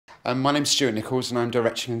My name's Stuart Nichols and I'm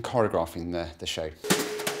directing and choreographing the show.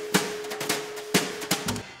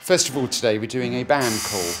 First of all, today we're doing a band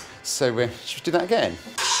call, so should we do that again?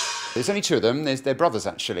 There's only two of them, they're brothers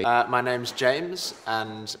actually. My name's James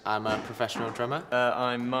and I'm a professional drummer.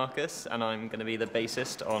 I'm Marcus and I'm going to be the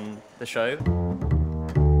bassist on the show.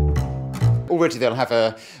 Already they'll have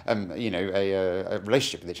a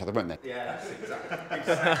relationship with each other, won't they? Yeah, exactly.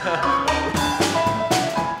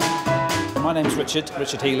 My name's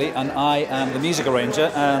Richard Healy, and I am the music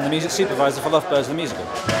arranger and the music supervisor for Lovebirds the Musical.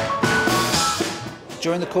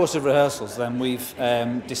 During the course of rehearsals then we've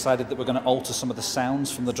decided that we're going to alter some of the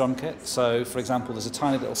sounds from the drum kit. So for example there's a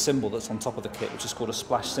tiny little cymbal that's on top of the kit which is called a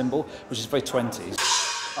splash cymbal, which is very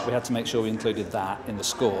 20s. We had to make sure we included that in the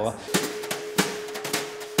score.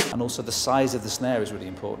 And also the size of the snare is really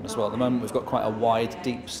important as well. At the moment we've got quite a wide,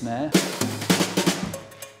 deep snare.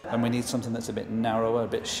 And we need something that's a bit narrower, a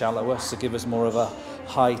bit shallower, to give us more of a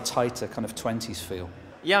high, tighter kind of 20s feel.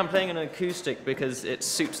 Yeah, I'm playing an acoustic because it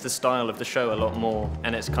suits the style of the show a lot more,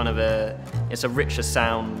 and it's kind of it's a richer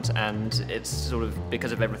sound, and it's sort of,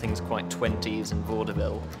 because of everything's quite 20s and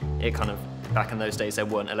vaudeville, it kind of, back in those days there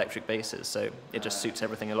weren't electric basses, so it just suits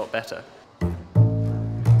everything a lot better.